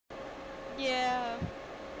Yeah.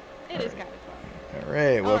 It is kind of fun.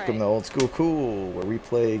 Alright, welcome to Alright. Old School Cool, where we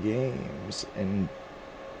play games and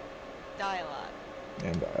Die a lot.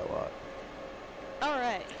 die a lot.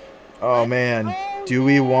 Alright. Oh man, Oh, do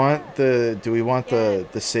we want the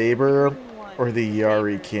saber The green one. or the The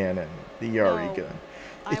Yari saber. cannon? The Yari No. gun.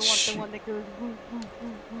 I want the one that goes woo, woo,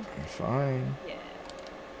 woo, woo. Fine. Yeah.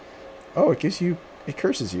 Oh, it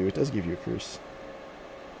curses you. It does give you a curse.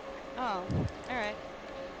 Oh. Alright.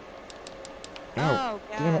 Ow, Oh,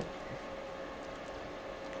 damn God. it.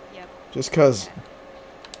 Yep. Just cause. Okay.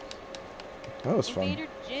 That was fun. Invader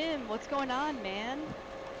Jim, what's going on, man?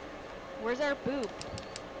 Where's our boop?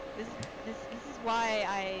 This is why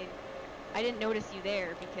I didn't notice you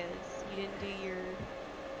there, because you didn't do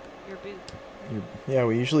your boop. Yeah,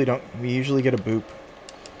 we usually don't. We usually get a boop.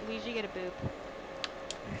 We usually get a boop.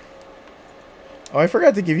 Oh, I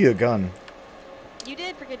forgot to give you a gun. You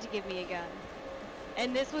did forget to give me a gun.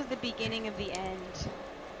 And this was the beginning of the end.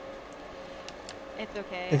 It's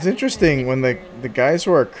okay. It's I'm interesting when the guys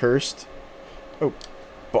who are cursed. Oh,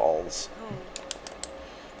 balls.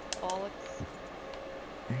 Oh. Bollocks.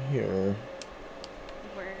 Here.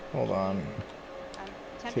 Where? Hold on. I'm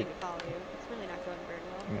tempting to follow you. It's really not going very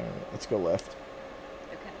well. Alright, let's go left.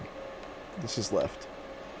 Okay. This is left.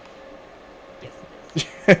 Yes,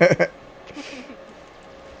 it is.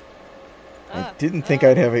 I didn't think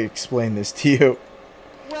I'd have to explain this to you.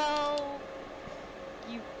 Well,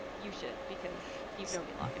 you should, because you've known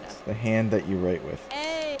me long enough. It's the hand that you write with.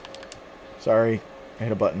 Hey! Sorry, I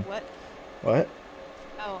hit a button. What? What?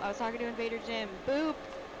 Oh, I was talking to Invader Jim. Boop!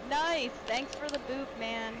 Nice! Thanks for the boop,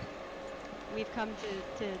 man. We've come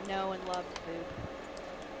to know and love boop.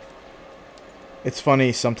 It's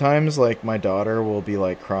funny, sometimes, like, my daughter will be,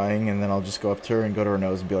 like, crying, and then I'll just go up to her and go to her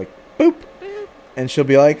nose and be like, boop! Boop! And she'll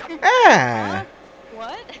be like, ah! Huh?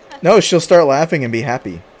 What? No, she'll start laughing and be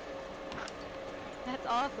happy. That's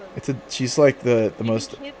awesome. She's, like, the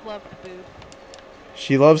most... Kids love the boop.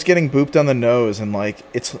 She loves getting booped on the nose, and, like,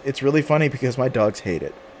 it's really funny because my dogs hate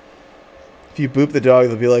it. If you boop the dog,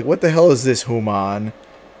 they'll be like, what the hell is this, human?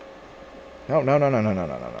 No, none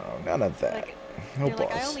of that. Like, No you're balls.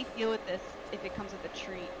 like, I only deal with this if it comes with a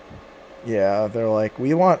treat. Yeah, they're like,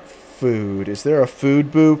 we want food. Is there a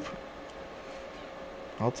food boop?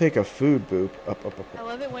 I'll take a food boop. Up. I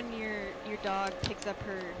love it when your dog picks up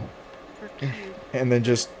her cube. And then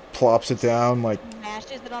just plops it down like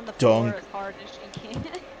Smashes it on the dunk. floor as hard as she can.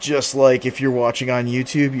 Just like if you're watching on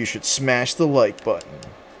YouTube, you should smash the like button.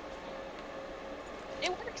 It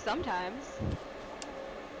works sometimes.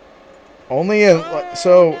 Only in,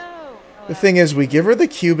 so No. the thing is, we give her the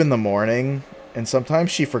cube in the morning, and sometimes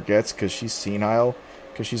she forgets because she's senile,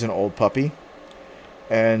 because she's an old puppy.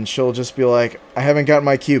 And she'll just be like, I haven't gotten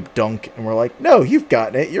my cube, dunk. And we're like, no, you've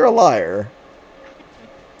gotten it. You're a liar.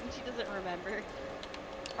 And she doesn't remember.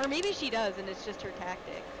 Or maybe she does, and it's just her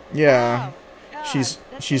tactic. Yeah. Oh,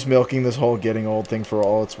 God, She's milking this whole getting old thing for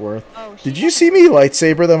all it's worth. Oh, Did you see me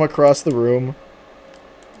lightsaber them across the room?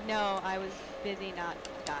 No, I was busy not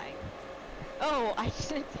dying. Oh, I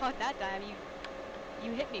shouldn't thought that time.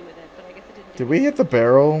 You hit me with it, but I guess it didn't. Did we hit the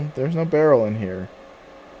barrel? There's no barrel in here.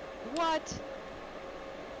 What?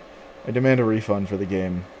 I demand a refund for the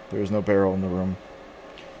game. There is no barrel in the room.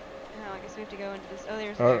 Oh, I guess we have to go into this. Oh,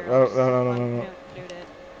 there's Oh, barrels. no. Shoot it.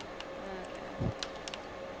 Okay.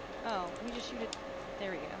 Oh, we just shoot it. There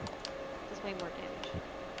we go. Does way more damage.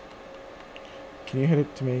 Can you hit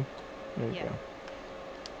it to me? There you Yeah.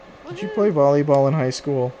 go. Did you play volleyball in high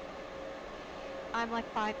school? I'm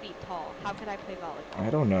like 5 feet tall. How could I play volleyball? I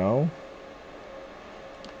don't know.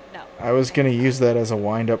 No. I was gonna use that as a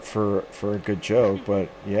wind-up for a good joke, but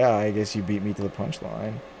yeah, I guess you beat me to the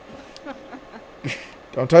punchline.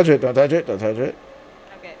 Don't touch it, don't touch it, don't touch it.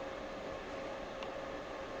 Okay.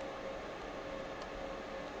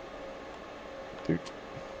 Dude.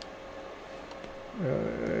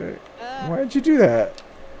 Why did you do that?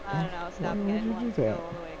 I don't know. Stop Why would again. you Let's do go that?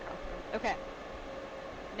 all the way across the room. Okay.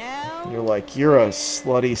 Now. You're like, you're a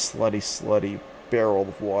slutty barrel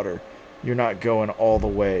of water. You're not going all the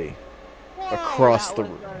way Whoa, across that the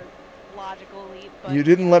was room. a logical leap, but You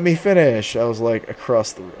didn't let me finish. I was like,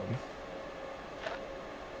 across the room.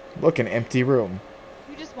 Look, an empty room.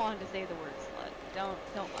 You just wanted to say the word slut. Don't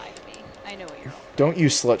lie to me. I know what you're all about. Don't you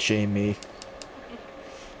slut shame me.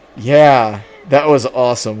 Yeah, that was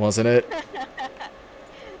awesome, wasn't it?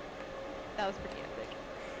 That was pretty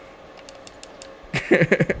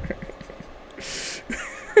epic.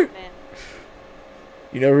 Man.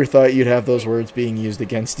 You never thought you'd have those words being used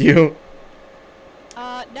against you?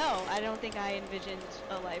 No, I don't think I envisioned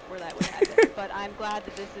a life where that would happen, but I'm glad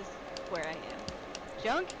that this is where I am.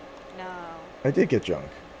 Junk? No. I did get junk.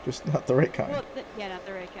 Just not the right kind. Well, yeah, not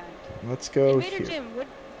the right kind. Let's go Invader here. Jim,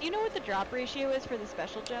 do you know what the drop ratio is for the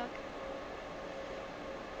special junk?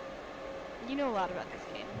 You know a lot about this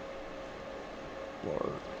game.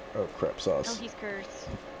 Lord. Oh, crap sauce. Oh, he's cursed.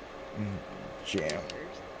 Jam. He's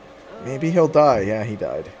cursed. Oh. Maybe he'll die. Yeah, he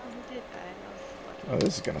died. Oh, he did die. That was lucky. Oh,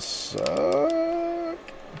 this is gonna suck.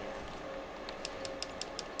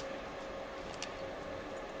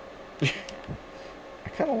 I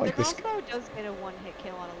kind of like this. The crossbow does get a one-hit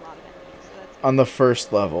kill on a lot of enemies, so that's good. On the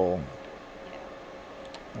first level.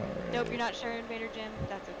 Yeah. Alright. Nope, you're not sure, Invader Jim?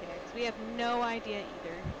 That's okay, because we have no idea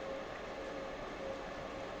either.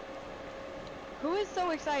 Who is so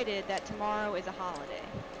excited that tomorrow is a holiday?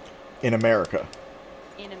 In America.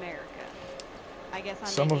 In America. I guess I'm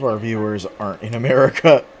Some of making our it viewers up. aren't in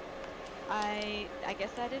America. I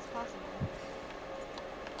guess that is possible.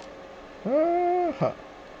 Uh-huh.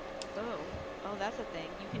 Oh, that's a thing.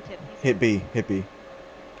 You can tip these. Hit B. Hit B.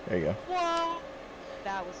 There you go. Whoa!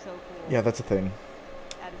 That was so cool. Yeah, that's a thing.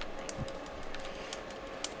 That is a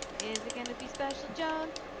thing. Is it gonna be special, John?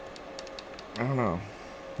 I don't know.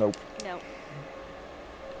 Nope. No.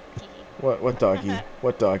 What doggy?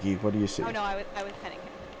 What doggy? What do you see? Oh no, I was petting him.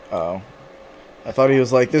 Oh. I thought he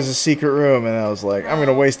was like, this is a secret room, and I was like, I'm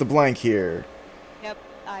gonna waste a blank here. Yep,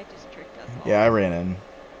 I just tricked us all. Yeah, I ran in.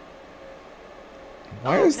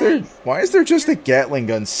 Why Oh, is there nice. there just a Gatling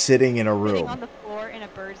gun sitting in a Sitting room? on the floor in a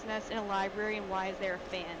bird's nest in a library, and why is there a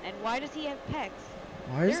fan? And why does he have pecs?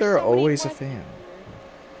 Why is There's there so many always a questions fan? here.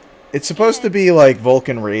 It's supposed to be like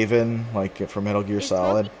Vulcan Raven, like from Metal Gear It's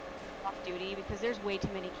Solid. mostly off duty because there's way too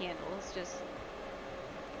many candles. Just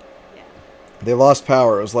yeah. They lost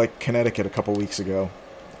power. It was like Connecticut a couple weeks ago.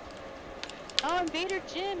 Oh, Invader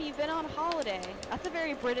Jim, you've been on holiday. That's a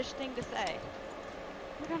very British thing to say.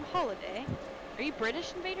 We're on holiday. Are you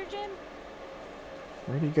British, Invader Jim?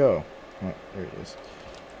 Where'd he go? Oh, there he is.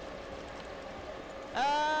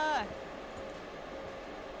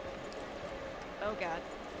 Oh god.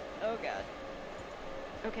 Oh god.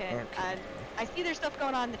 Okay. I see there's stuff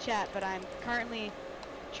going on in the chat, but I'm currently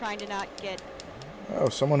trying to not get Oh,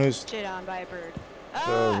 someone who's shit on by a bird.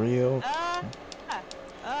 the real.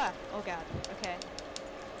 Oh god. Okay.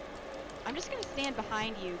 I'm just gonna stand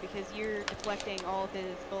behind you because you're deflecting all of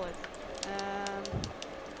his bullets.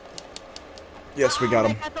 Yes, we got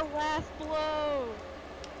him. I got the last blow.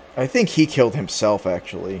 I think he killed himself,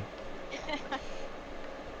 actually.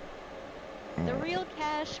 The real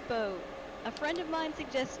cash boat. A friend of mine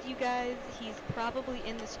suggests you guys he's probably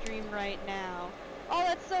in the stream right now. Oh,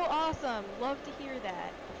 that's so awesome. Love to hear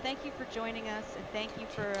that. Thank you for joining us, and thank you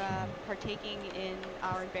for partaking in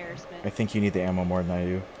our embarrassment. I think you need the ammo more than I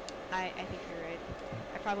do. I think you're right.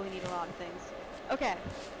 I probably need a lot of things. Okay.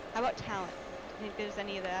 How about talent? Do you think there's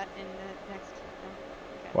any of that in the next...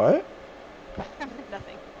 No? Okay. What?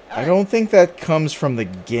 Nothing. I don't think that comes from the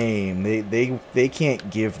game. They can't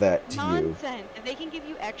give that to you. Nonsense. And they can give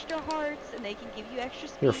you extra hearts, and they can give you extra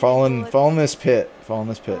speed. Here, fall in this pit. Fall in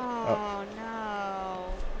this pit. Oh, no.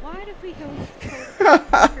 Why did we go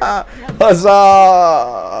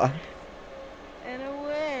Huzzah! And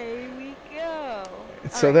away we go.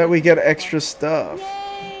 So Alright, that we let's get do this extra one. stuff.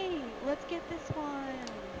 Yay! Let's get this one.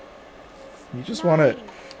 You just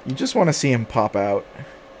Nice. wanna see him pop out.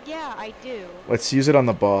 Yeah, I do. Let's use it on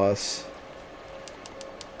the boss.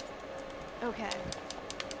 Okay.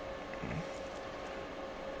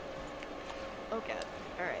 Okay.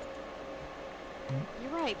 Alright.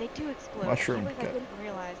 You're right, they do explode. Mushroom. I didn't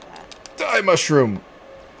realize that. Die, mushroom!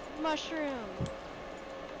 Mushroom!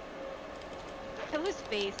 Kill his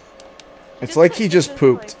face. It's like he just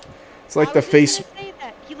pooped. It's like the face. I was just gonna say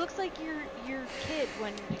that. He looks like your kid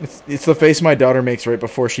when. It's the face my daughter makes right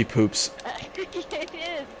before she poops. It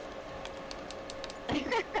is.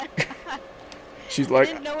 She's I like,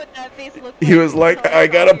 didn't know what that face looked like. he was like, until I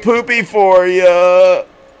got a saw poopy for ya.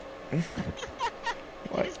 He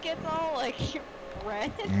just gets all like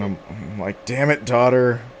red. I'm like, damn it,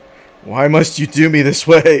 daughter. Why must you do me this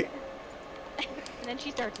way? And then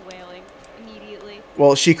she starts wailing immediately.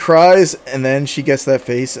 Well, she cries, and then she gets that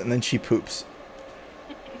face, and then she poops.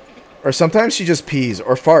 Or sometimes she just pees,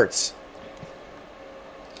 or farts.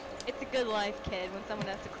 It's a good life, kid, when someone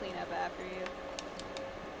has to clean up after you.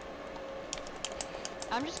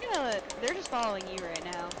 I'm just gonna... They're just following you right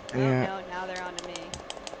now. Yeah. Oh, no, now they're onto me.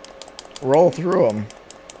 Roll through them.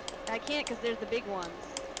 I can't because there's the big ones.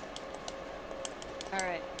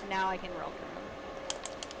 Alright, now I can roll through them.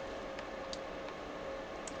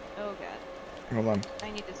 Oh god. Hold on.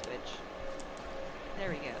 I need to switch. There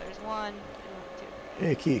we go. There's one, and two.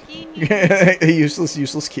 Hey, key. Key.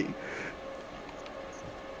 useless key.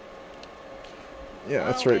 Yeah,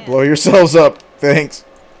 that's Oh, right. man. Blow yourselves up. Thanks.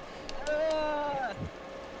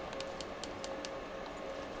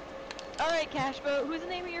 who's the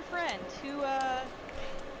name of your friend?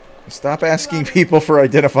 Stop asking people for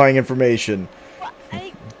identifying information. What?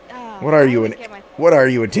 What are I you, always an... get my- What are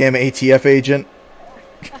you, a damn ATF agent?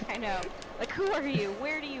 I know. Like, who are you?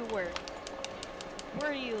 Where do you work?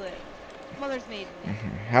 Where do you live? Mother's maiden name.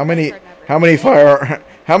 How Credit many card number.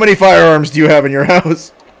 how many firearms do you have in your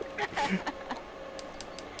house?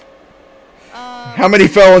 How many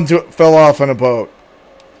fell off on a boat?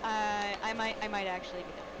 I might actually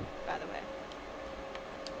be dead, by the way.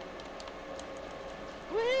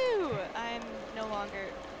 Woo! I'm no longer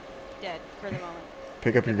dead for the moment.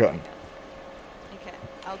 Pick up your gun. Okay,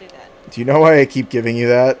 I'll do that. Do you know why I keep giving you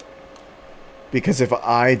that? Because if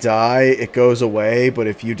I die, it goes away, but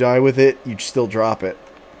if you die with it, you still drop it.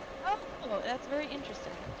 Oh, that's very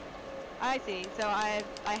interesting. I see. So I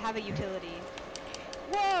have a utility.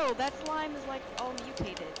 Whoa, that slime is like all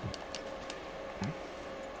mutated.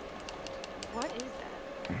 What is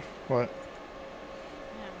that? What?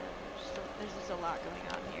 I don't know. There's just a lot going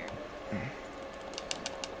on here.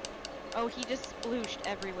 Oh, he just splooshed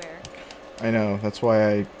everywhere. I know. That's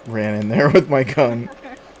why I ran in there with my gun.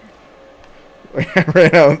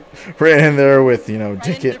 I ran in there with, you know,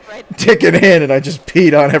 dick it in, and I just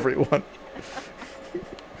peed on everyone.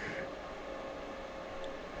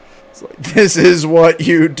 It's like, this is what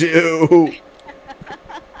you do.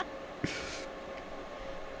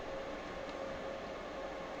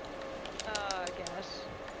 Oh, gosh.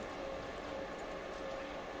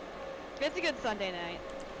 It's a good Sunday night.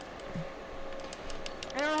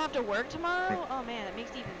 I don't have to work tomorrow? Oh man, it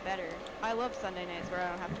makes it even better. I love Sunday nights where I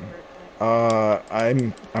don't have to work.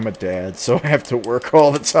 I'm a dad, so I have to work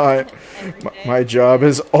all the time. My day. job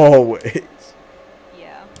is always.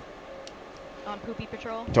 Yeah. On Poopy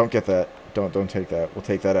Patrol? Don't get that. Don't take that. We'll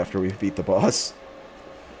take that after we beat the boss.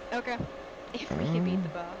 Okay. If we can beat the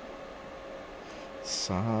boss.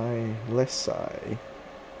 Sigh, less sigh.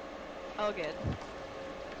 Oh, good.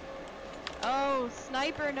 Oh,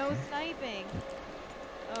 sniper, no sniping.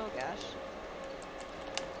 Oh, gosh.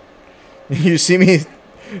 You see me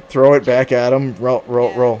throw it back at him? Roll.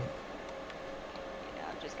 Yeah,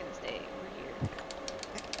 I'm just gonna stay over here.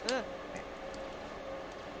 Ugh.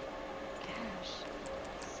 Gosh.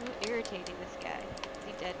 So irritating, this guy. Is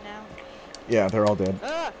he dead now? Yeah, they're all dead.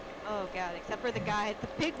 Ugh! Oh, God. Except for the guy, the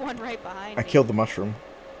big one right behind I me. killed the mushroom.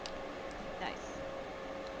 Nice.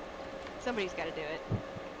 Somebody's gotta do it.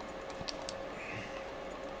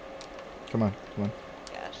 Come on.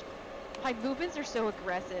 Gosh. My movements are so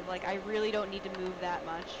aggressive. Like, I really don't need to move that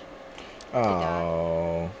much.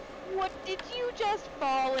 Oh. What? Did you just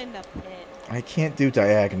fall in the pit? I can't do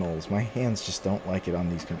diagonals. My hands just don't like it on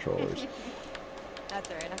these controllers. That's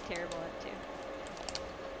alright. I'm terrible at it, too.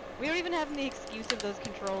 We don't even have the excuse of those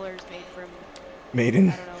controllers made from... Made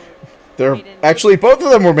in... I don't know. They're... Made in, Actually, both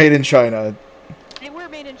of them were made in China. They were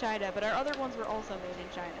made in China, but our other ones were also made in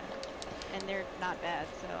China. And they're not bad,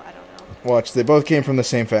 so I don't know. Watch, they both came from the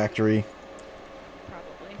same factory.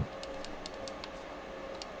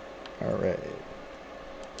 Probably. Alright.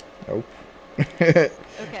 Nope. Okay.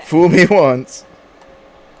 Fool me once.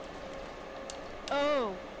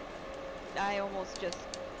 Oh! I almost just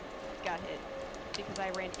got hit because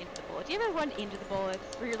I ran into the bullet. Do you ever run into the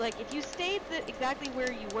bullets where you're like, if you stayed exactly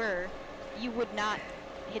where you were, you would not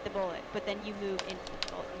hit the bullet, but then you move into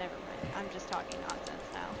the bullet? Never mind. I'm just talking nonsense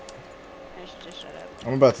now. I should just shut up.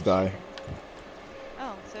 I'm about to die.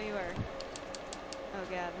 Oh, so you are. Oh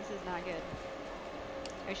god, this is not good.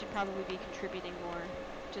 I should probably be contributing more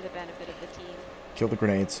to the benefit of the team. Kill the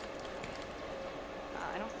grenades.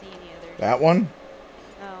 I don't see any others. That one?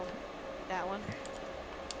 No. That one?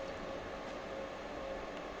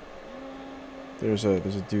 There's a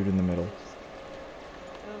dude in the middle.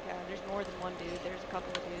 Oh god, there's more than one dude. There's a couple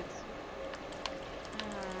of dudes.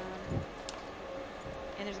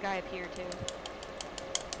 And there's a guy up here too.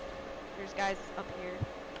 There's guys up here.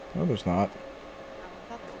 No, there's not. Oh, I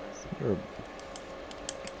thought there was.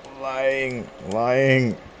 You're lying.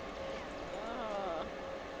 Lying.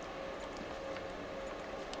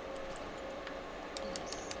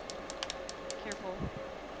 Yes. Careful.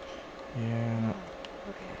 Yeah.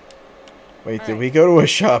 Okay. Wait, All did right. we go to a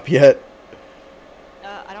shop yet?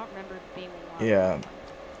 I don't remember being one. Yeah,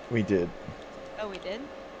 we did. Oh, we did?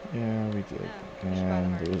 Yeah, we did. Oh, we should buy the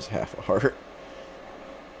And heart. there's half a heart.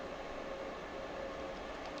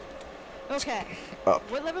 Okay. Up.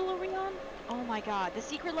 What level are we on? Oh my god, the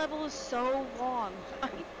secret level is so long. Why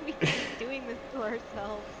are we keep doing this to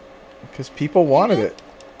ourselves? Because people wanted it.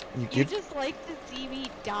 You just like to see me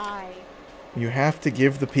die. You have to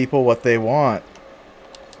give the people what they want.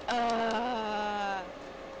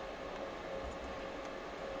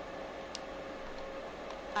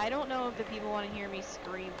 I don't know if the people want to hear me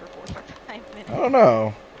scream for 45 minutes. I don't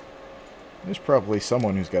know. There's probably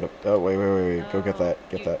someone who's got a... Oh, wait. Go get that.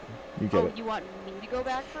 Get that. You get it. You want me to go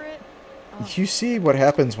back for it? Oh. You see what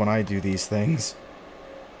happens when I do these things.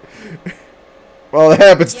 Well, it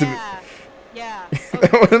happens to me. Yeah.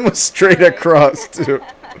 That one was straight across, too.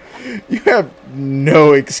 You have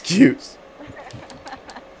no excuse.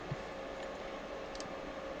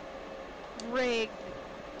 Rigged.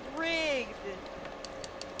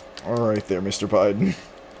 Alright there, Mr. Biden.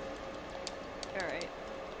 Alright.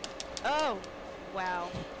 Oh!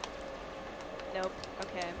 Wow. Nope.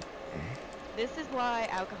 Okay. This is why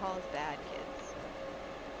alcohol is bad, kids.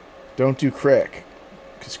 Don't do crack.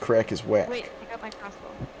 Because crack is whack. Wait, pick up my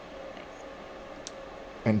crossbow. Thanks.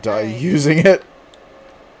 And die using it.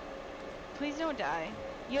 Please don't die.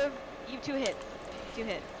 You have 2 hits. 2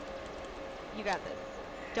 hits. You got this.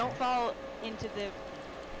 Don't fall into the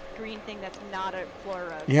green thing that's not a floor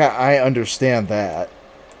rug. Yeah, I understand that.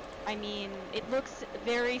 I mean, it looks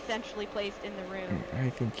very centrally placed in the room. I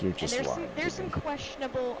think you're just lying. There's some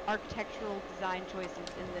questionable architectural design choices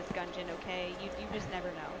in this Gungeon, okay? You just never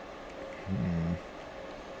know.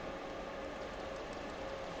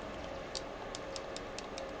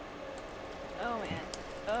 Oh man.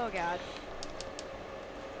 Oh god.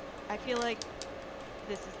 I feel like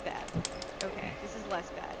this is bad. Okay, this is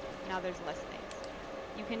less bad. Now there's less things.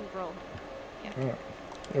 You can roll. Yeah. Oh,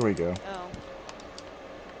 there we go. Oh.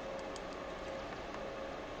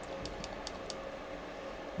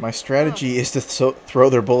 My strategy is to throw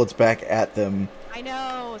their bullets back at them. I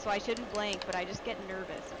know, so I shouldn't blank, but I just get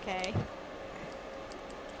nervous, okay?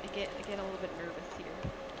 I get a little bit nervous here.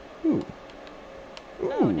 Ooh.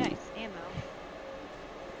 Oh, nice. Ammo.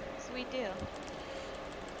 Sweet deal.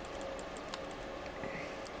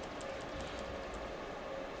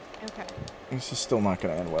 Okay. This is still not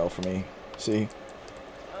going to end well for me. See?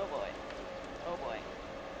 Oh boy. Oh boy.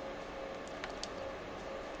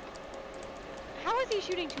 How is he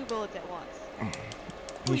shooting 2 bullets at once?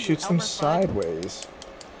 He shoots them sideways.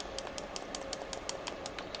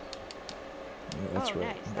 Yeah, that's right.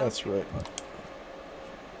 Nice. That's right.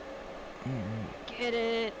 Get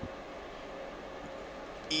it.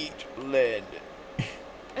 Eat lead.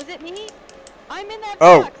 Is it me? I'm in that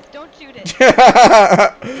Oh. box. Don't shoot it.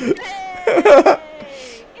 Hey!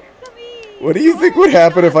 It's me. What do you think would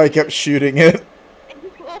happen if I kept shooting it?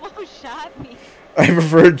 You almost shot me. I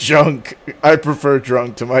prefer junk. I prefer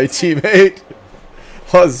drunk to my teammate.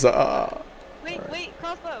 Huzzah! Wait,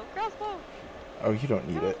 crossbow. Oh, you don't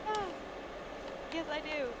need it. Yes, I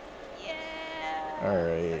do. Yeah.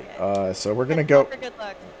 Alright, Okay. so we're gonna go... For good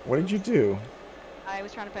luck. What did you do? I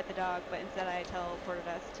was trying to pet the dog, but instead I teleported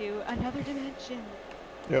us to another dimension.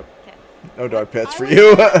 Yep. Okay. No dog pets for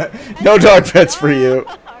you. No dog pets for you.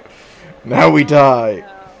 Now we die.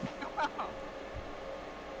 No.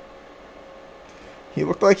 He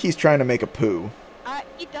looked like he's trying to make a poo.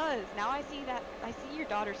 He does. Now I see that. I see your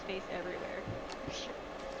daughter's face everywhere.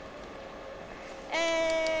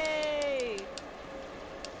 Hey!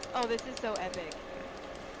 Oh, this is so epic.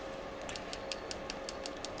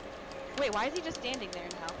 Wait, why is he just standing there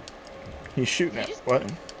now? He's shooting at... What?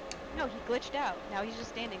 No, he glitched out. Now he's just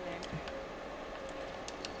standing there.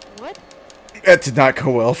 What? That did not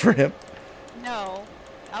go well for him. No.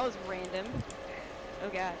 That was random. Oh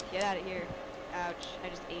god, get out of here. Ouch. I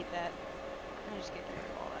just ate that. I'm just getting rid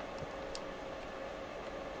of all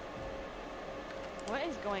that. What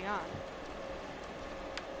is going on?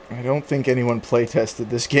 I don't think anyone play tested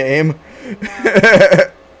this game.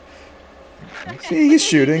 No. See, he's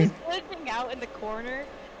shooting. He's just glitching out in the corner.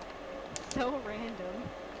 So random.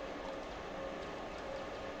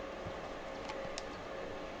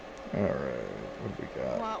 Alright, what do we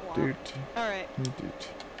got? Wah, wah. Doot. Alright, Doot.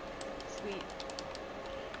 sweet.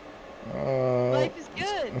 Life Life is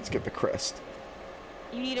good. Let's get the crest.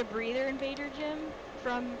 You need a breather, Invader Jim?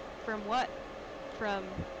 From what? From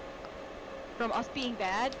us being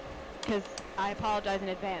bad? Because I apologize in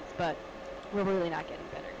advance, but we're really not getting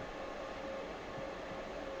better.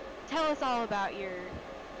 Tell us all about your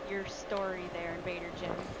story there, Invader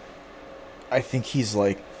Jim. I think he's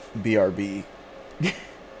like BRB.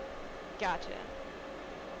 Gotcha.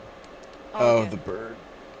 Oh, yeah. the bird.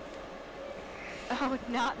 Oh,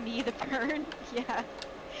 not me, the bird. Yeah.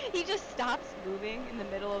 He just stops moving in the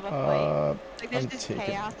middle of a fight. Like there's just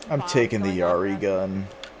chaos. I'm taking the Yari gun.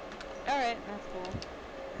 Alright, that's cool.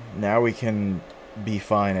 Now we can be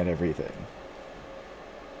fine at everything.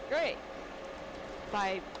 Great.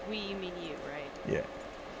 By we, you mean you, right? Yeah.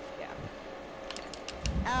 Yeah. Okay.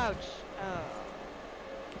 Ouch. Oh.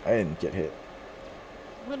 I didn't get hit.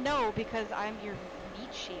 Well, no, because I'm your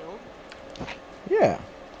meat shield. Yeah.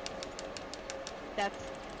 That's...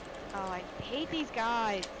 Oh, I hate these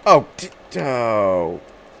guys. Oh, oh.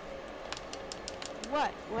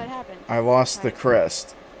 What? What happened? I lost the Right.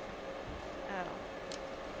 crest. Oh.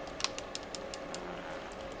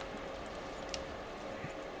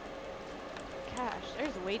 Gosh,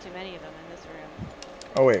 there's way too many of them in this room.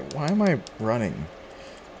 Oh, wait. Why am I running?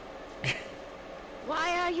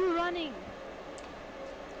 Why are you running?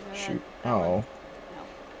 No, Shoot. that one. Oh. No.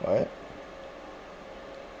 What?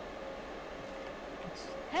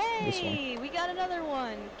 Hey, we got another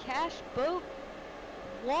one. Cash boat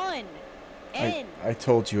 1. N. I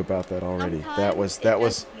told you about that already. Sometimes That it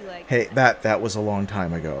was does be like hey, that. that was a long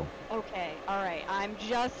time ago. Okay, alright. I'm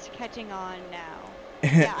just catching on now.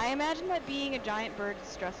 Yeah, I imagine that being a giant bird is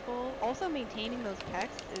stressful. Also, maintaining those pecs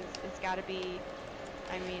is gotta be...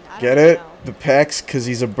 I mean, I Get don't it? know. The pecs, because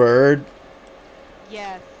he's a bird?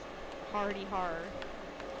 Yes. Hardy har.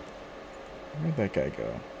 Where'd that guy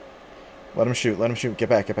go? Let him shoot. Let him shoot. Get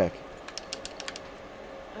back. Get back.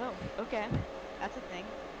 Oh, okay. That's a thing.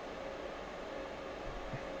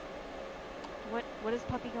 What is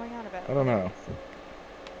Puppy going on about? I don't know.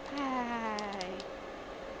 Hi.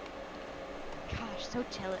 Gosh, so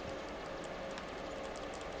jealous.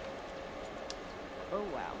 Oh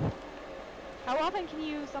wow. How often can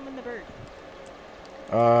you summon the bird?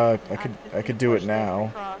 I could do it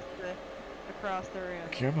now. Across the room.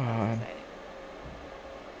 Come on.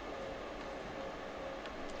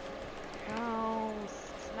 No,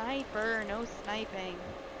 sniper, no sniping.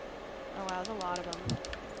 Oh wow, there's a lot of them.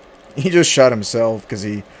 He just shot himself because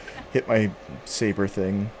he hit my saber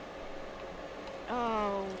thing.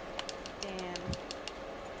 Oh, damn.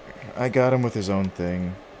 I got him with his own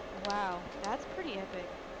thing. Wow, that's pretty epic.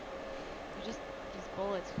 Just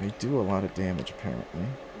bullets. They do a lot of damage, apparently.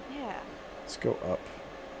 Yeah. Let's go up.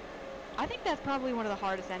 I think that's probably one of the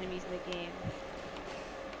hardest enemies in the game.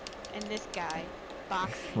 And this guy,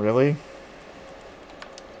 boxing. Really?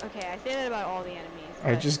 Okay, I say that about all the enemies.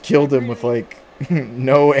 I just killed him with, like,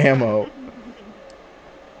 no ammo.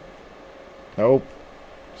 Nope.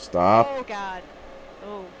 Stop. Oh god.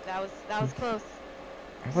 Oh, that was close.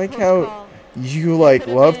 I like Close how call. you, like,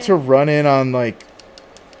 Could've love to been. run in on, like,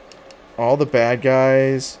 all the bad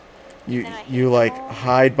guys. And I hate You them like, all.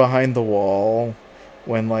 hide behind the wall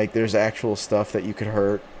when, like, there's actual stuff that you could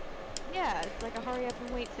hurt. Yeah, it's like a hurry up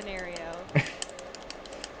and wait scenario.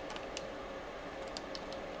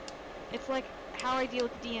 It's like how I deal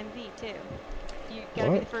with the DMV too. You gotta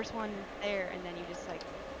be What? the first one there, and then you just like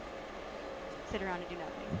sit around and do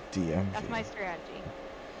nothing. DMV. That's my strategy.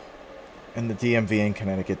 And the DMV in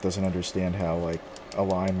Connecticut doesn't understand how, like, a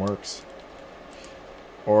line works.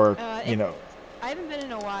 Or, you know, I haven't been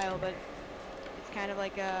in a while, but it's kind of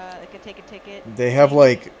like a take a ticket. they have, thing.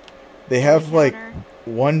 like, like, Counter.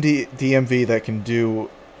 one DMV that can do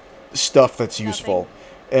stuff that's Nothing. useful.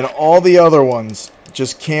 And all the other ones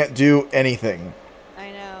just can't do anything.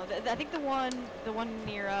 I know. I think the one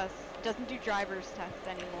near us doesn't do driver's tests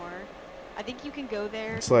anymore. I think you can go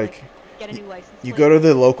there. It's to, like, get a new license you plate. go to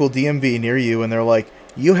the local DMV near you, and they're like,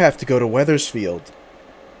 you have to go to Weathersfield.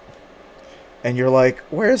 And you're like,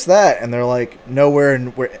 where's that? And they're like, nowhere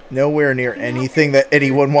near anything that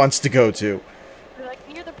anyone wants to go to. They're like,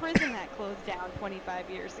 near the prison that closed down 25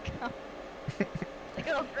 years ago. Like,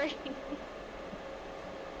 oh, great.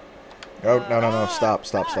 Oh, no, stop.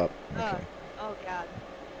 Okay. Oh, God.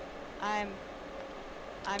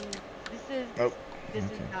 This is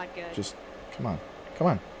Okay. not good. Just, come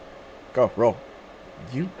on. Go, roll.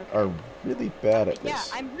 You are really bad at this. Yeah,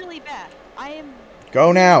 I'm really bad. I am...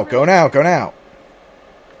 Go now. Okay,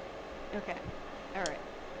 alright.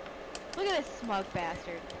 Look at this smug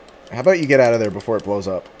bastard. How about you get out of there before it blows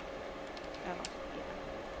up? Oh,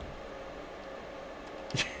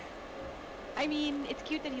 yeah. I mean, it's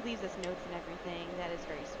cute that he leaves us notes and everything. That is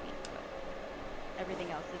very sweet, but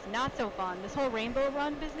everything else is not so fun. This whole rainbow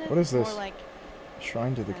run business What is this? more like...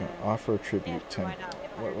 Shrine to the gun. Offer a tribute. Yeah, sure, 10. why not?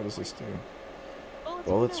 What does this do? Bullets,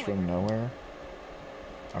 Bullets from nowhere.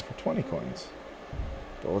 Offer 20 coins.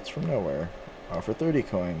 Bullets from nowhere. Offer 30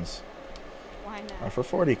 coins. Why not? Offer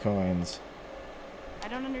 40 coins. I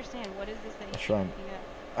don't understand. What is this thing? Shrine.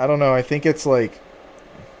 I don't know. I think it's like...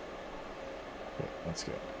 Wait, let's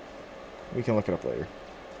go. We can look it up later.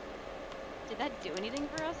 Did that do anything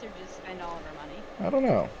for us, or just spend all of our money? I don't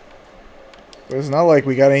know. But it's not like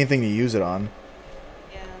we got anything to use it on.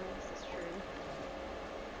 Yeah, this is true.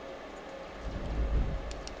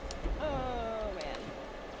 Oh, man.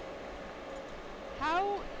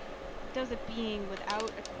 How does a being without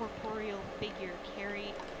a corporeal figure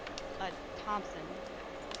carry a Thompson?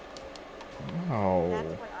 Ow.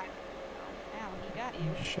 That's what I... Ow, he got you.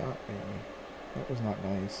 You shot me. That was not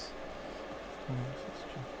nice.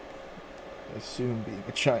 I assume being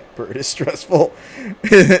a giant bird is stressful.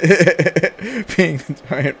 Being a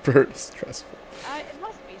giant bird is stressful. It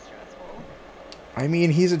must be stressful. I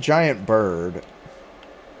mean, he's a giant bird.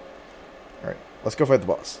 Alright, let's go fight the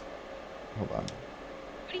boss. Hold on.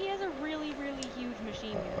 But he has a really, really huge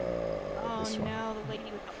machine gun. Oh no, the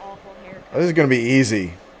lady with the awful haircut. This is gonna be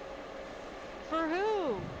easy. For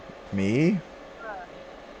who? Me?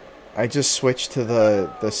 I just switched to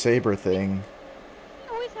the saber thing.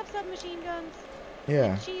 You always have submachine guns?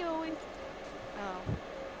 Yeah. She always... Oh.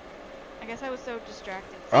 I guess I was so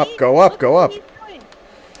distracted. Up, See? go up, Look go up. Look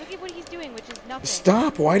at what he's doing, which is nothing.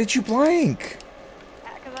 Stop! Why did you blank?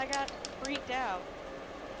 Because I got freaked out.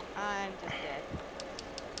 I'm just dead.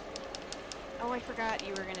 Oh, I forgot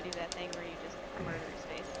you were gonna do that thing where you just murder his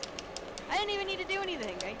face. I didn't even need to do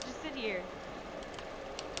anything. I just sit here.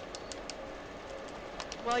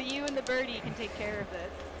 While you and the birdie can take care of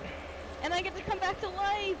this. And I get to come back to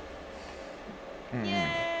life!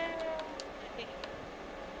 Yay!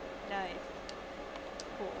 Nice.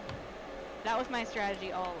 Cool. That was my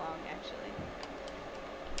strategy all along, actually.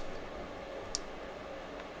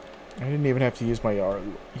 I didn't even have to use my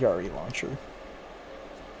Yari launcher.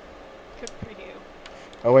 Good for you.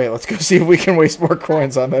 Oh wait, let's go see if we can waste more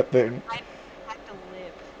coins on that thing. I have to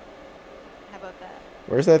live. How about that?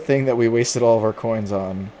 Where's that thing that we wasted all of our coins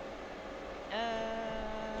on?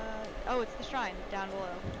 Oh, it's the shrine down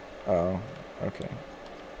below. Oh, okay.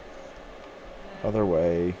 Other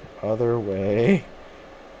way. Other way.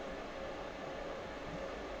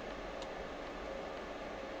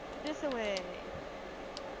 This away.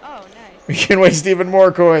 Oh, nice. We can waste even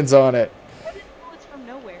more coins on it. What is bullets from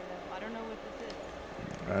nowhere, though? I don't know what this is.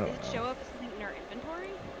 I don't Does it know. show up as something in our inventory?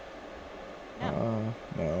 No.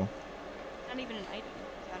 No. It's not even an item,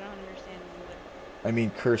 so I don't understand what... I mean,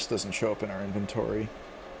 curse doesn't show up in our inventory.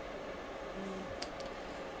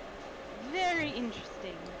 Very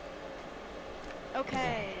interesting.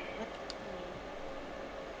 Okay, let's see.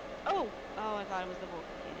 Oh! Oh, I thought it was the Vulcan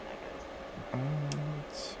cannon. I got it.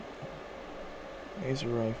 Let's see. Laser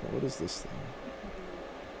rifle. What is this thing?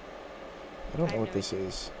 I don't know what this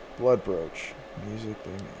is. Blood brooch. Music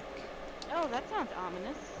they make. Oh, that sounds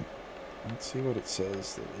ominous. Let's see what it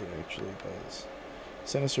says that it actually does.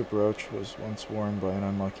 Sinister brooch was once worn by an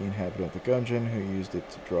unlucky inhabitant of the Gungeon who used it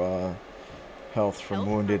to draw health from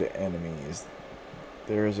wounded enemies.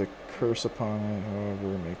 There is a curse upon it,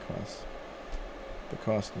 however, it may cost. The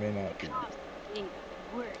cost may not be. Cost being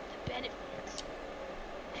worth the benefits.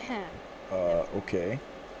 Okay.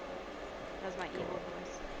 That was my evil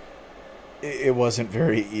voice. It wasn't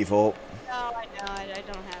very evil. No, I know. I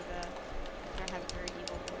don't have a very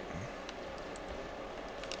evil voice.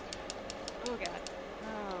 Oh god.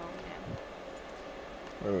 Oh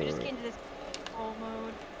man. I just get into this roll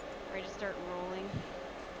mode where I just start rolling.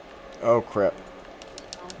 Oh crap.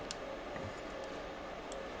 Oh.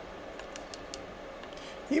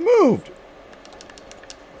 He moved!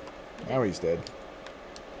 Now he's dead.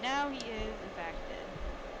 Now he is, in fact, dead.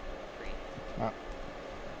 Great. Ah.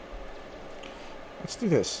 Let's do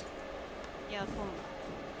this. Yeah, let's pull him up.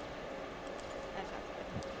 That sounds good.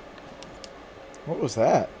 What was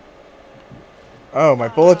that? Oh, my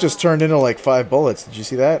bullet just turned into like 5 bullets. Did you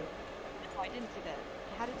see that? No, I didn't see that.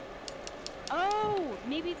 How did... Oh!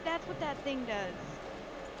 Maybe that's what that thing does.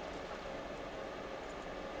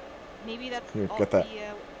 Maybe that's Here, all get that.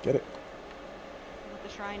 Get it. What the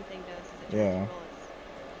shrine thing does is it turns Yeah. your bullets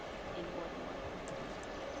into more than one.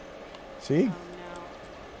 See? Oh no.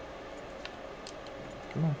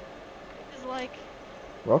 Come on. This is like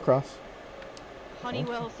Roll across.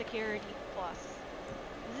 Honeywell Security Plus.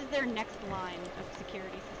 This is their next line of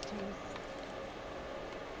security systems.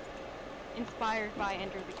 Inspired by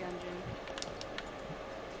Enter the Gungeon.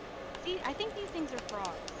 See, I think these things are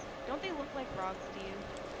frogs. Don't they look like frogs to you?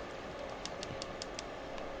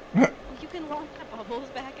 You can launch the bubbles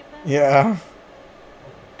back at them? Yeah.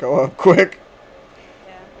 Go up quick.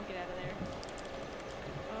 Yeah, we'll get out of there.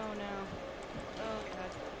 Oh no. Oh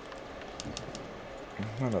god.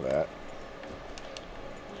 None of that.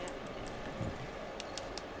 Yeah.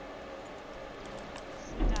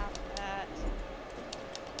 Stop that.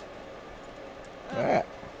 Oh, That.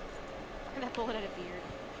 that bullet had a beard.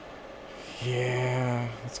 Yeah.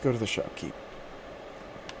 Let's go to the shopkeep.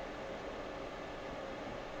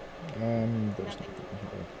 And there's Nothing.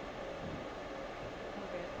 nothing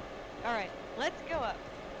Okay. Alright, let's go up.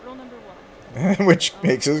 Rule number 1. here. Which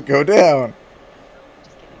makes us go down.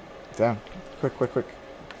 Just kidding. Down. Quick, quick, quick.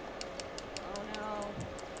 Oh no.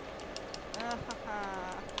 I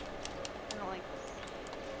don't like this.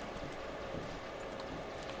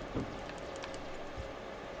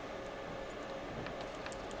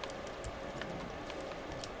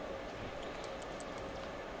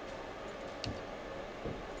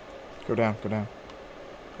 Go down, go down.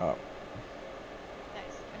 Oh.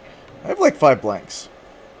 Nice, okay. I have like 5 blanks.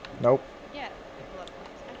 Nope. Yeah, I have a lot of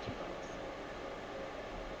blanks. I have 2 blanks.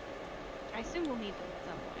 I assume we'll need them at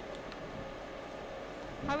some point.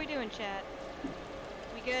 How we doing, chat?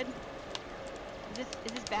 We good? Is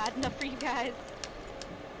this bad enough for you guys?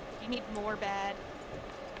 Do you need more bad?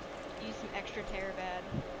 Use some extra terribad.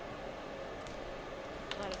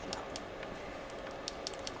 Let us know.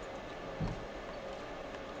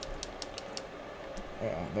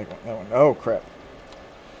 Yeah, that one. Oh, crap.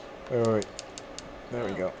 Wait, wait, wait. There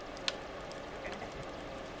we go. Okay.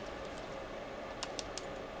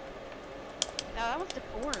 Now that one's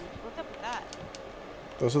deformed. What's up with that?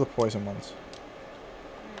 Those are the poison ones.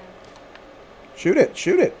 Hmm. Shoot it!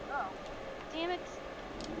 Shoot it! Oh. Damn it.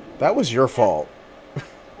 That was your fault.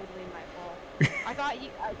 Totally my fault. I got you.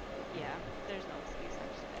 Yeah, there's no excuse. I'm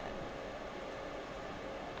just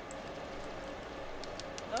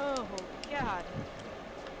bad. Oh, God.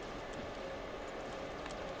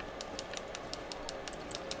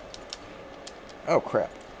 Oh, crap.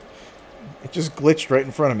 It just glitched right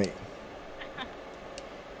in front of me.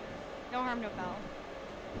 No harm, no foul.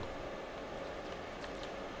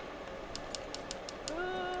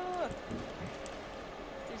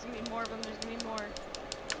 There's gonna be more of them. There's gonna be more.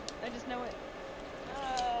 I just know it.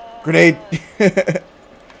 Grenade! Grenade!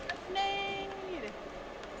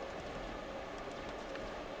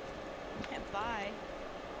 Bye.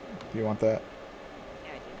 Do you want that?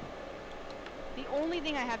 Yeah, I do. The only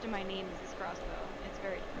thing I have to my name is this crossbow. It's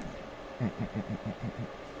very depressing.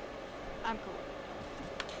 I'm cool.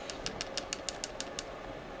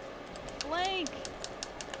 Blank!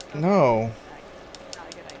 No. Not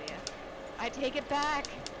a good idea. I take it back.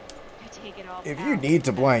 I take it all If back. you need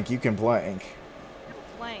to blank, you can blank.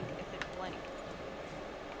 Blank if it's blank.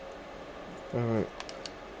 Wait, wait.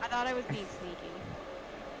 I thought I was being sneaky.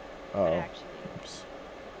 But Oh. actually. Oops.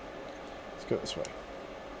 Let's go this way.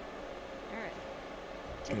 Alright.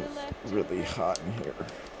 To the It's left. to the really left. hot in here.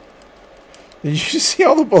 Did you see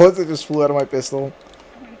all the bullets that just flew out of my pistol?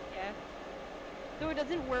 Yeah. So it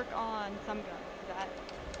doesn't work on some guns, is that?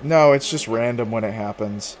 No, it's just random when it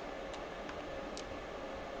happens.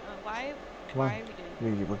 Why? Come Why on. are we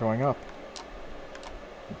doing this? We're going up.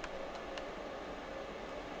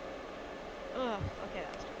 Ugh, okay,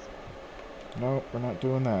 that was stressful. Nope, we're not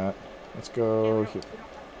doing that. Let's Yeah, go we here. don't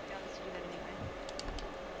have guns to do that anyway.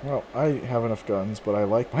 Well, I have enough guns, but I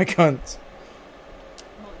like my guns.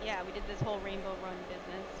 Well, yeah, we did this whole Rainbow Run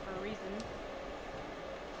business for a reason.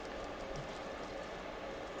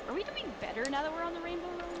 Are we doing better now that we're on the Rainbow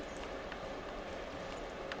Runs?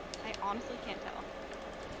 I honestly can't tell.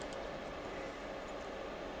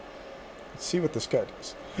 Let's see what this guy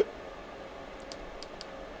does.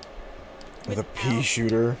 With a pea Without-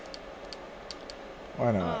 shooter.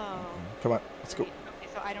 Why not? Oh. Come on, let's go. Okay,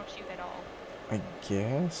 so I don't shoot at all. I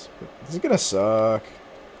guess, but this is gonna suck.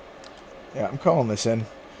 Yeah, I'm calling this in.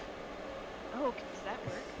 Oh, okay, does that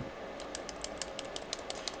work?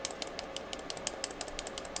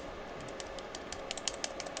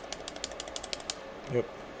 Yep.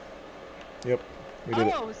 Yep. We did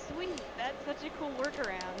it. Oh, sweet! That's such a cool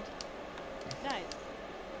workaround. Nice.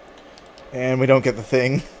 And we don't get the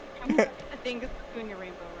thing. The thing is doing a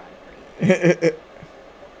Rainbow Run for you.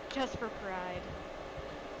 Just for pride.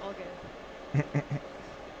 All good.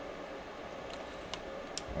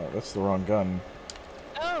 Oh, that's the wrong gun.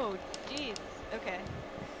 Oh, jeez. Okay.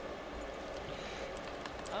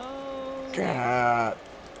 Oh. God.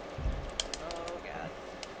 Oh, God.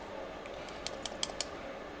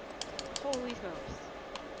 Holy smokes.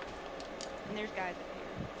 And there's guys up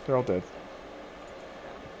here. They're all dead.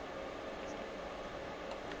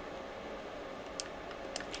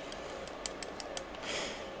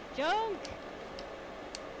 Junk!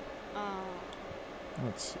 Oh.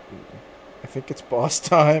 Let's see. I think it's boss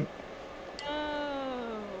time.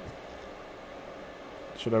 No!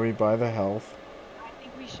 Should I rebuy the health? I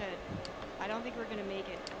think we should. I don't think we're gonna make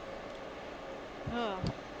it. Oh.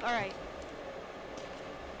 Alright.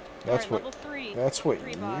 That's Alright, what. level 3. That's what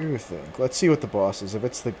Level 3 boss. you think. Let's see what the boss is. If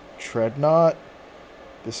it's the Dreadnought,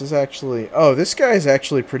 this is actually. Oh, this guy is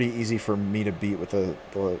actually pretty easy for me to beat with the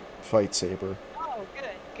fight saber. Oh, good,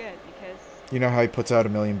 good, because... You know how he puts out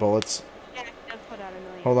 1,000,000 bullets? Yeah, it does put out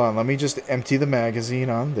 1,000,000. Hold on, let me just empty the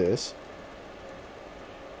magazine on this.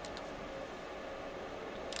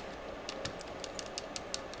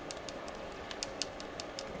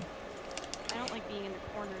 I don't like being in the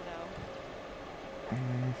corner, though.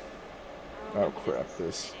 Oh look, crap! is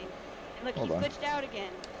This. insane. And look, Hold he's on. glitched out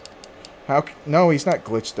again. How? No, he's not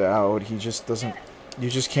glitched out. He just doesn't. You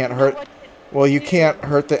just can't You know hurt. what to Well, you do. can't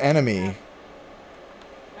hurt the enemy.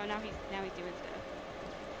 Oh, now he's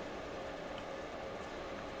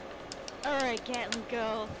Alright, Gatling,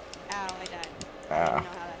 go. Ow, I died. I Ah. don't even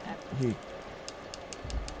know how that happened.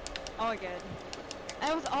 Oh, good.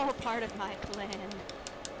 That was all part of my plan.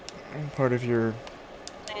 Part of your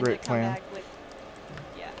And great to come plan. back with,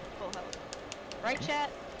 yeah, full health. Right, chat?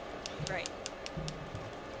 Right.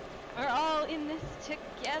 We're all in this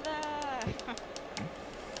together.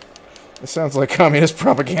 It sounds like communist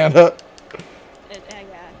propaganda. Yeah, I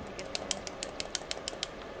guess so.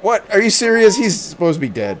 What? Are you serious? He's supposed to be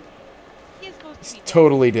dead. He is supposed to be dead.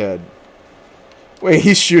 Totally dead. Wait,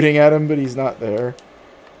 he's shooting at him, but he's not there.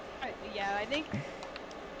 Yeah, I think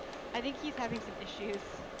he's having some issues.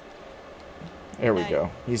 There we Nice. go.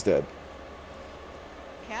 He's dead.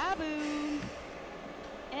 Kaboom!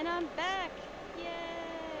 And I'm back! Yay!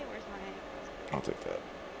 Where's my... I'll take that.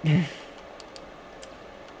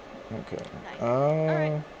 Okay. Nice.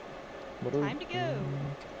 Alright. What are Time to go.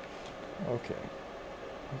 Okay.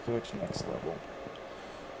 Let's go to next level.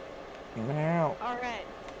 Now. Alright.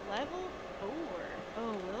 Level 4.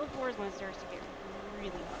 Oh, level 4 is when it starts to get really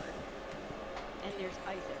hard. And there's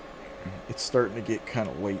ice everywhere. It's starting to get kind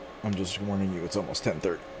of late. I'm just warning you, it's almost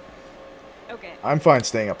 10:30. Okay. I'm fine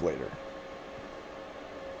staying up later.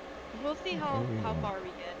 We'll see how far we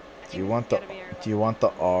get. Do you want the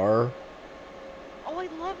R? Oh, I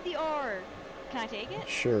love the R. Can I take it?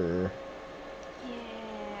 Sure.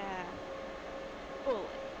 Yeah. Bullet.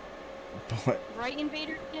 But Right,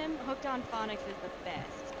 Invader Jim? Hooked on Phonics is the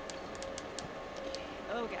best.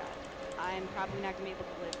 Oh god. I'm probably not gonna be able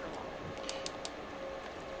to live for long.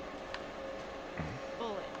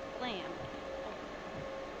 Bullet. Slam.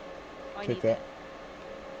 Oh, I take need that.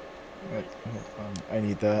 What is this? I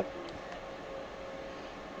need that.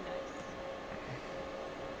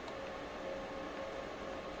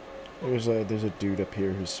 Nice. There's a dude up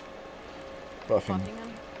here who's buffing. Buffing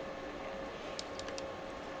him?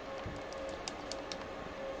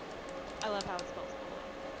 I love how it spells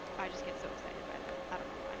bullet. I just get so excited by that. I don't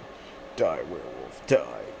know why. Die, werewolf, die.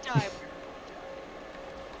 Die, werewolf, die.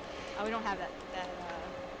 Oh, we don't have that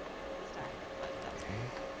this time, but that's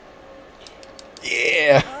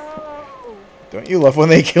Yeah! Oh! Don't you love when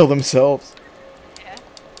they kill themselves? Yeah.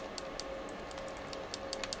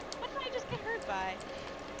 What did I just get hurt by?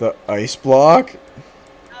 The ice block?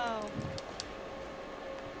 Oh.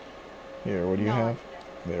 Here, what do you No, have?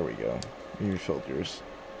 There we go. You refilled yours.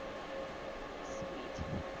 Sweet.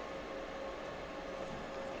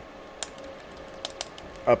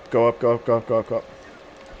 Up, go up, go up, go up, go up, go up.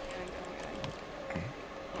 Okay.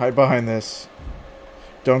 Hide behind this.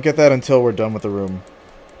 Don't get that until we're done with the room.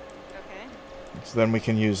 Okay. So then we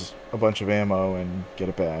can use a bunch of ammo and get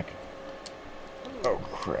it back. Ooh. Oh,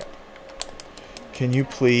 crap. Can you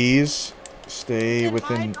please stay Then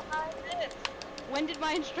within... hide behind this. When did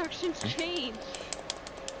my instructions change?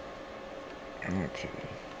 Okay.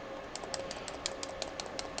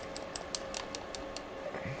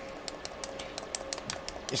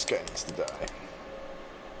 This guy needs to die.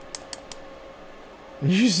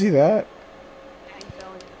 Did you see that? Yeah, he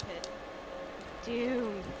fell into the pit. Dude.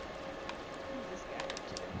 Who's this guy up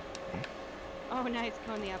to? Oh, nice.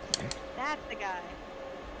 Going the opposite. That's the guy.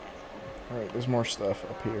 Asshole. Alright, there's more stuff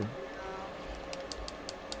up here. No.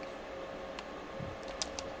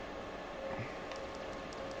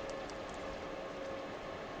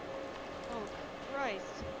 Oh, Christ.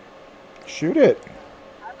 Shoot it!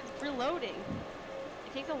 I was reloading.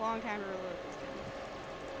 It takes a long time to reload this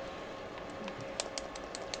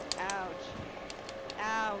game. Ouch.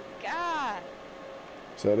 Ow. God.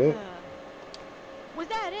 Is that it? Was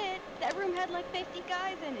that it? That room had like 50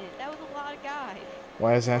 guys in it. That was a lot of guys.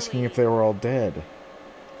 Why is asking if they were all dead?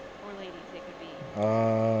 Or ladies, they could be,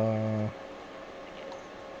 Uh... I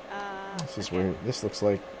guess. This is okay. where... This looks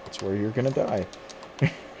like it's where you're gonna die.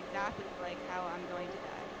 It's exactly like how I'm going to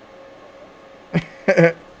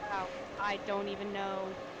die. Wow. I don't even know.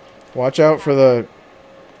 Watch out for the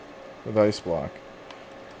ice block.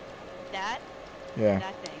 That? Yeah.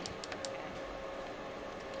 That thing. Okay.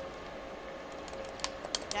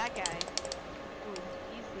 That guy. Ooh,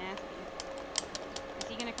 he's nasty. Is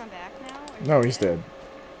he gonna come back now? Or is No, he he's dead.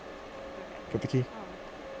 Okay. Get the key. Oh.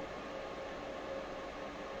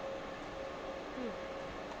 Ooh.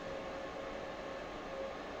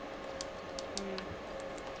 Hmm.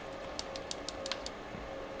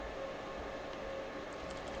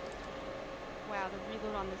 Wow, the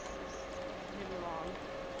reload on this is really long.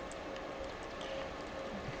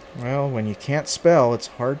 Well, when you can't spell, it's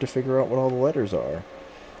hard to figure out what all the letters are.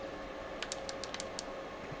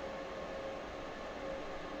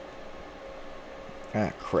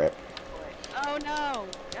 Ah, crap. Oh no!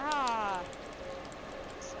 Ah!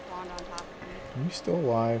 Spawned on top of me. Are you still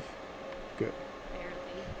alive? Good.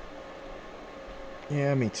 Barely.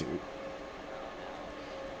 Yeah, me too.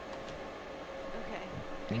 Okay,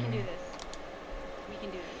 we can do this. We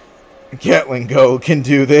can do this. Gatling Go can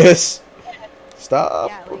do this. Stop.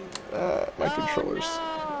 Gatling. My Oh controllers.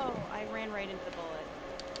 no! I ran right into the bullet.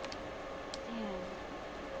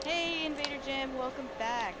 Damn. Hey, Invader Jim, welcome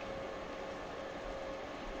back.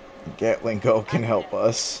 Gatling Go can help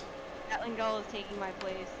us. Gatling Gull is taking my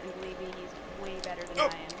place, and believe me, he's way better than I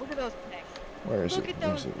am. Look at those picks. Where is Look it? at Where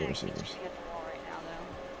those is it? Where picks. is it? He's shooting at the wall right now, though.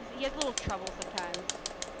 He has a little trouble sometimes.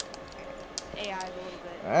 His AI is a little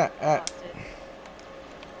bit busted.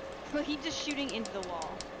 Look, he's just shooting into the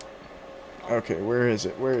wall. Oh. Okay, where is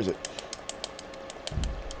it? Where is it?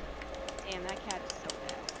 Damn, that cat is so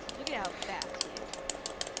fast. Look at how fast he is.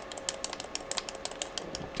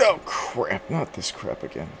 Oh crap! Not this crap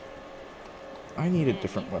again. I need a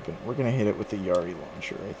different weapon. We're gonna hit it with the Yari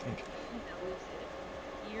launcher, I think.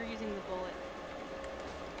 You're using the bullet.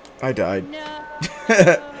 I died. No!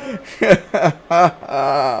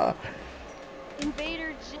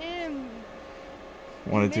 Invader Jim!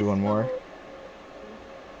 Want to do one more?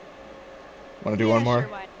 Want to do one more?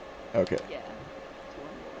 Sure, why? Okay. Yeah. Do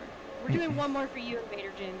one more. We're doing one more for you,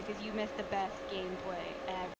 Invader Jim, because you missed the best gameplay ever.